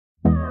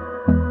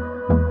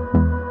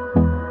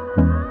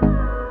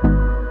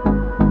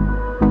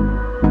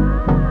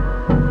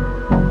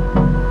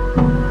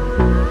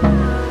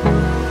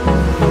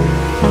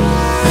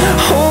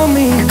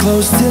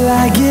close till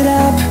I get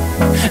up.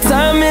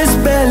 Time is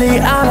barely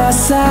on our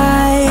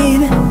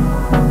side.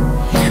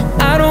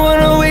 I don't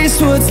wanna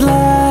waste what's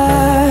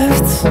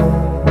left.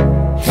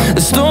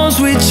 The storms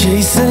we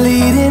chase are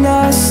leading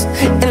us,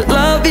 and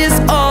love is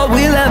all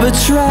we'll ever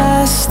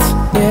trust.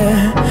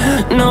 Yeah,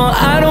 no,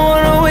 I don't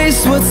wanna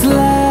waste what's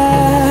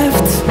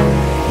left.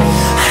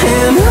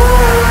 And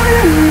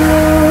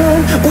on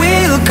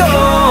we'll go,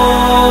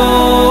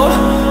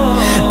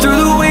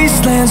 through the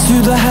wastelands,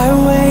 through the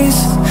highways,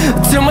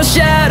 till my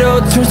shadow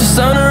turns to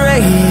sun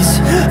rays.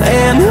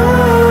 And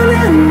on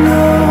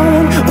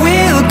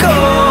we'll go,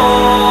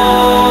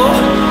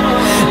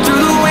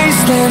 through the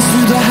wastelands,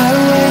 through the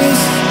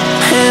highways,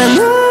 and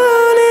on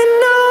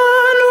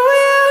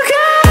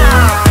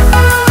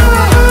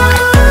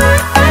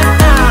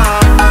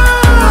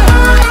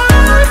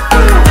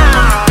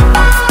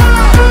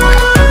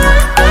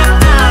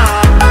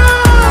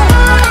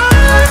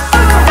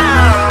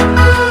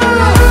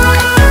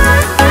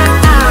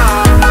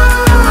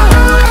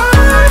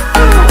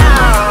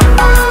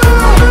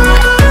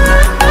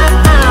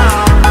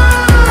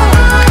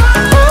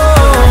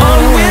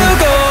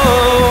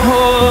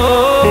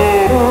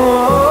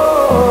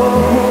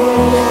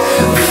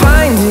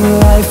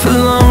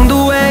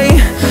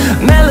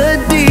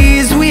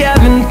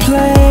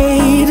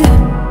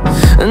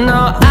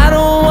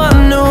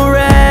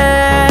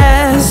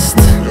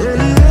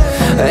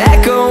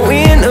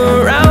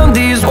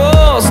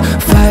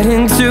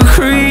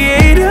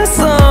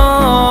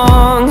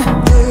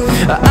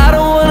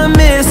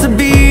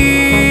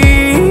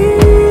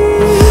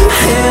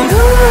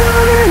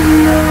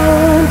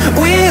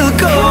we'll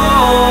go.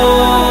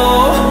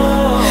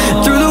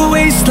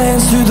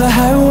 Through the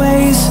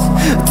highways,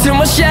 till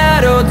my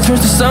shadow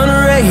turns to sun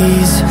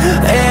rays.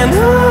 And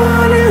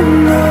on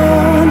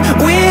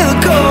we'll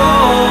go,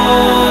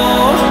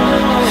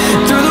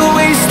 through the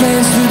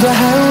wastelands, through the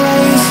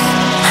highways,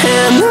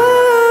 and on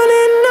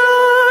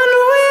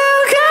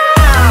we'll go.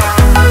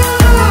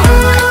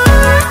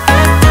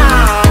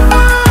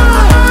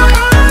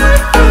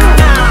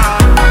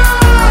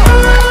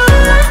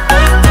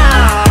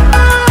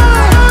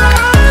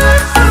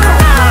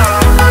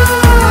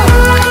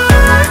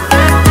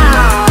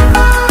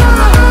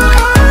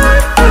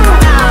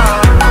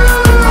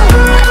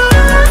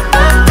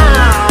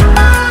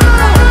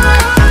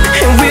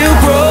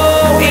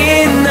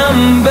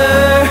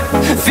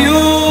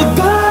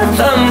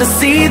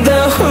 See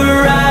the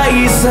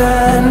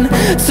horizon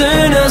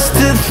turn us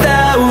to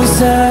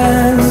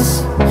thousands,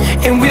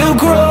 and we'll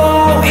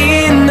grow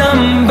in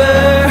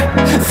number,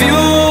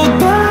 fueled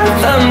by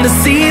them. To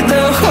see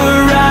the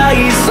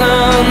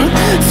horizon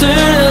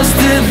turn us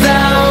to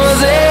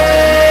thousands,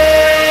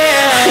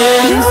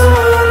 and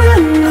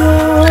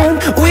on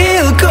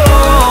we'll go,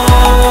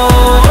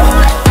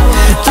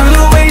 through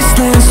the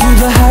wastelands, through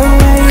the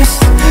highways,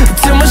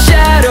 till my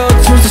shadow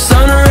turns to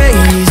sun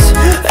rays.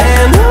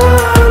 And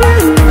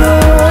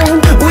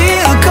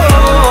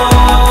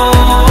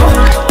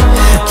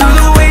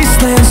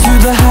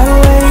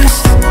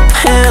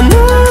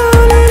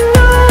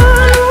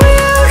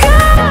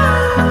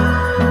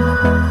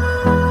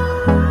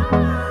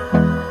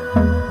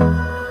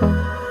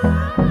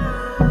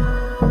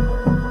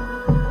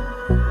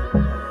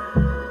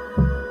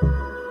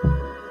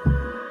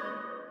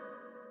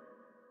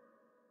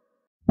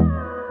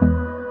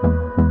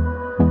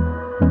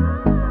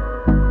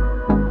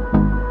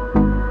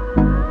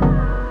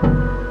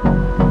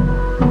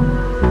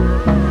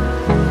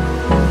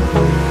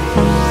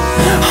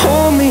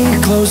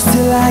close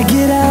till I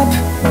get up.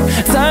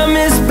 Time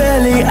is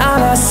barely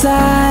on our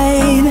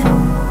side.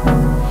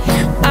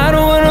 I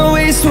don't wanna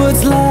waste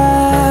what's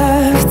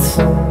left.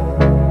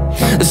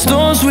 The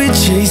storms we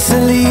chase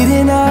are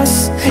leading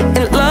us,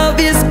 and love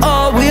is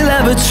all we'll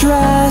ever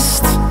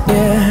trust.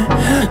 Yeah,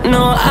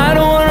 no, I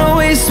don't wanna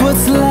waste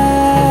what's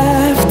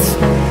left.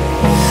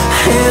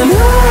 And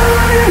on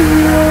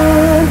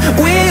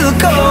we'll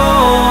go,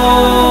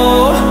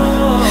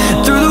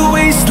 through the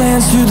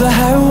wastelands, through the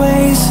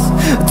highways,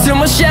 till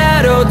my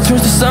shadow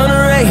turns to sun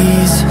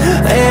rays.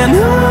 And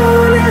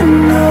on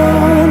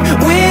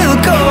we'll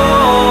go,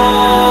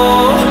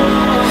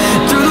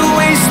 through the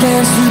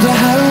wastelands, through the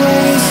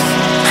highways,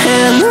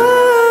 and on.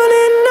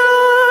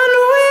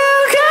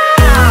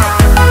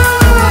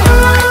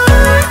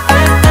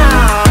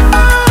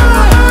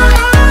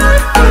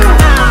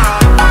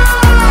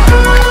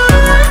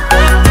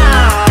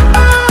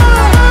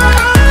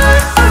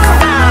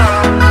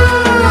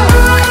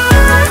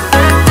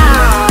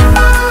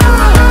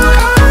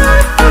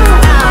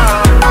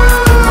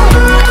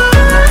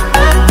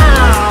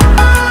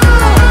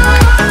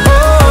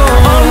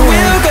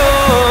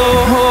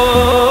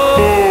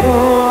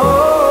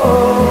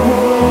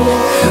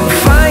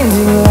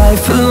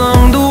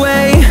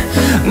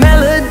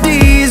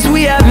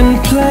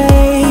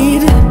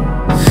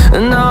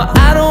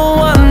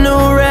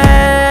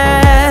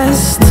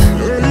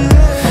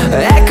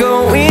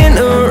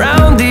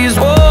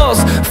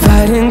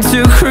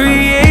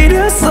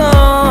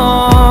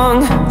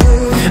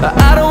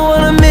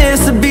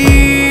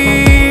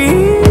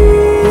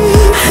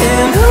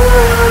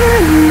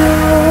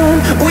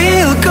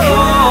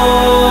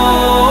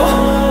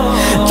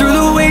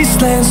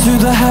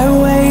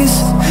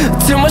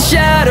 till my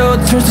shadow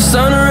turns to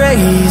sun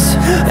rays.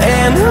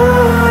 And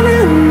on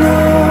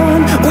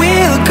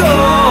we'll go,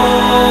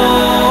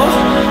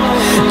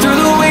 through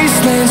the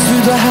wastelands,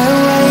 through the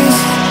highways.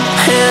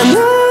 And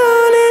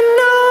on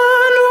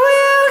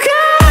we'll go.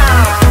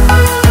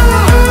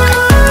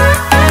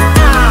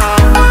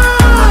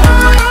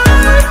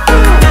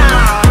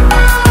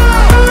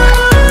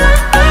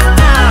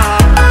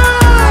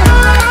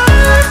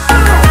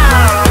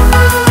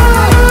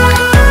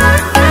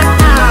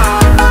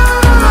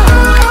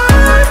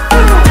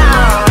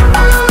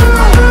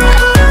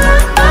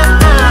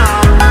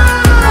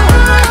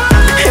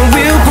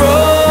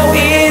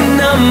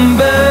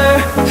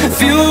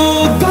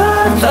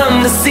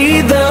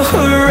 See the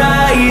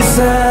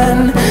horizon,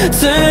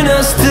 turn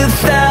us to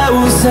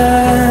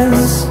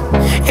thousands,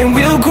 and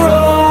we'll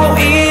grow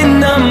in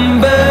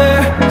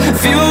number,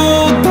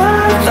 fueled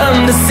by them.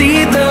 To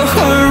see the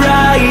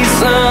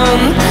horizon,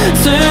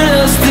 turn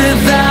us to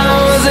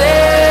thousands,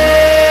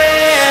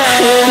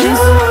 and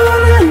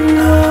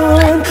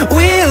on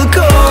we'll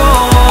go,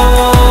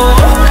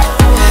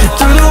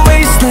 through the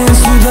wastelands,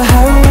 through the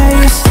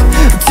highways,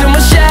 till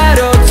my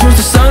shadow turns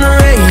to sun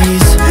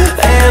rays.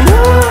 And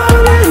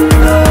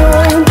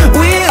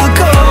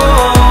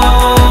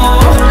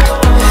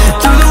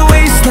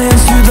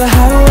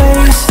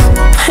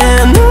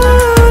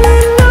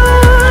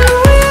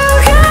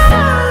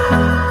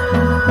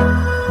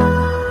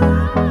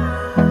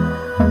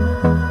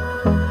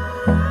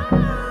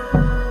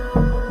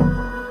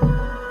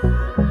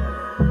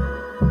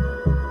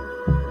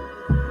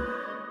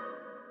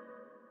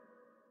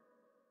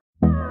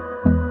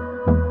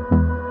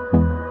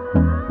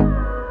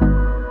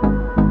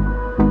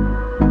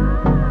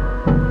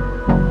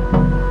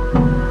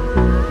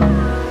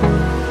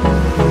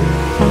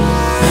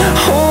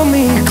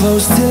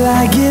close till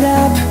I get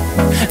up.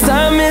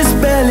 Time is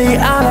barely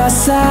on our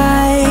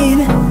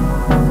side.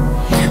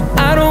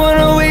 I don't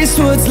wanna waste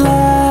what's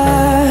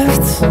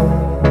left.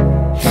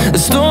 The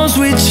storms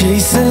we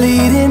chase are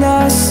leading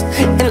us,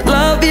 and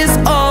love is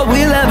all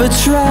we'll ever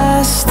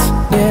trust.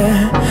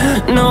 Yeah,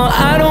 no,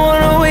 I don't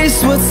wanna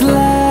waste what's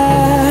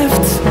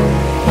left.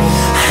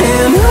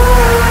 And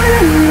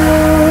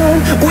on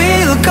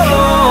we'll go,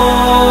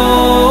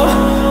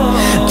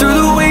 through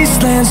the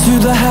wastelands,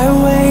 through the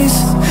highways,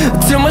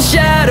 till my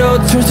shadow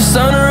turns to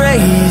sun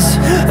rays.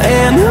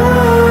 And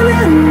on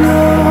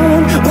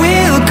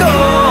we'll go,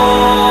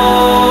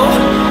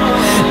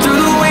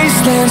 through the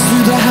wastelands,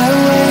 through the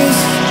highways.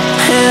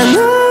 And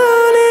on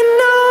we'll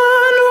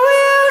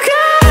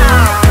go.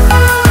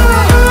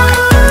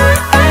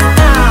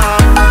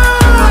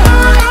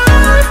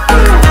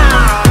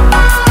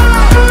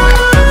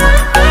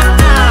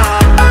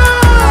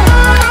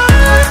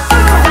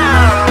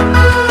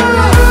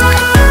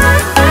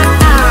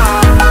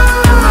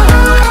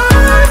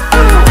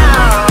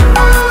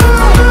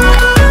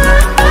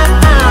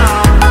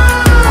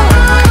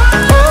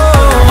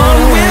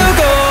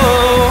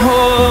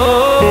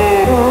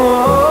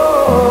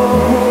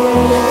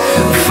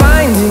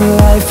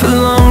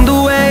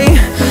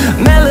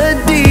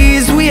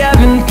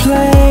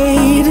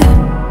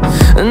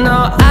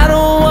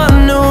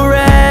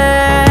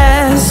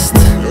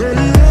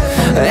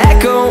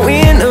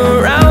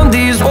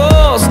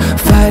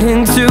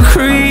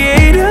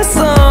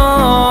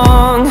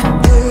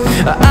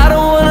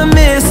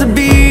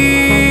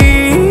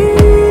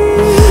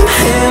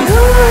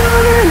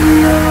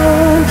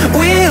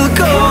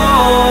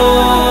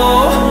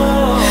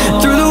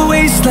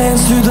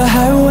 Through the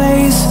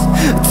highways,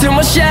 till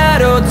my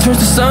shadow turns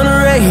to sun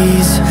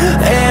rays.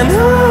 And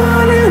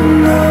on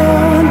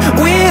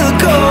we'll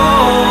go,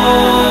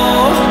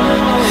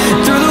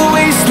 through the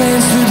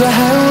wastelands, through the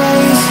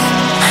highways.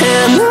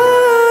 And on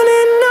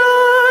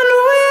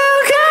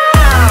we'll go.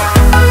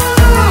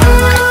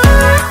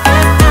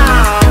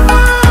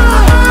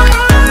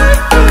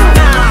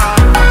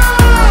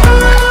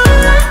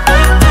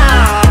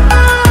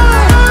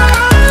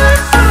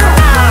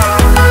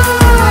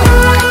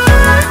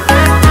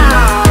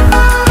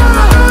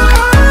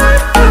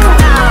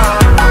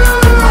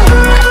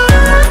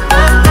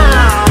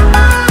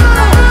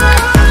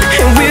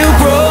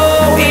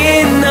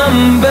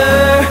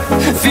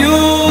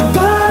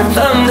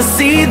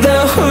 See the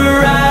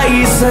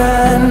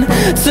horizon,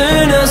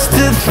 turn us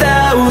to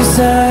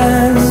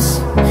thousands,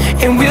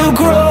 and we'll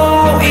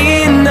grow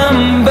in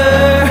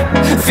number,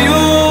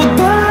 fueled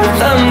by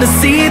them. To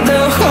see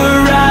the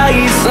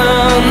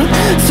horizon,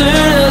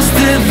 turn us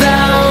to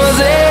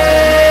thousands,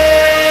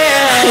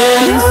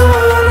 and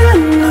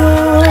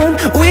on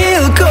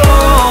we'll go,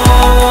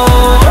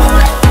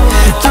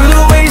 through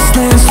the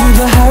wastelands, through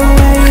the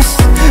highways,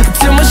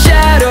 till my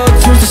shadow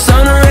turns to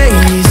sun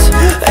rays.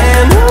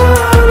 And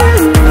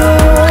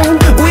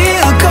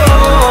we'll go,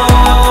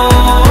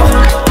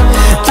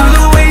 through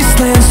the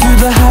wastelands,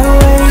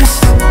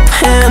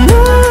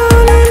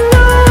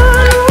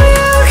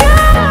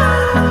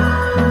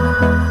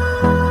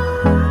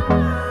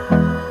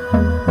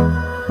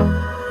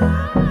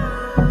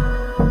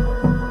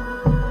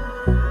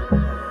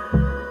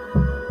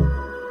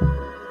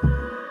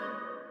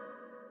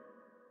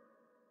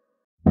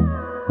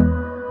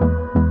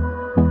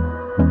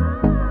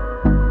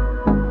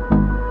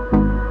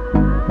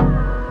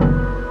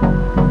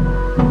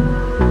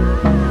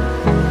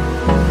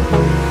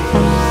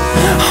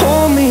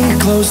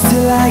 close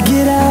till I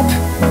get up.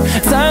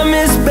 Time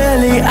is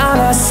barely on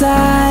our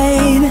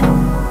side.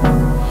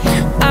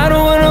 I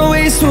don't wanna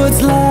waste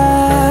what's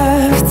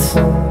left.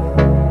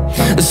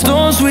 The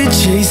storms we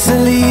chase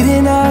are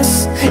leading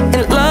us,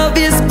 and love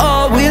is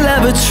all we'll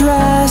ever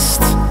trust.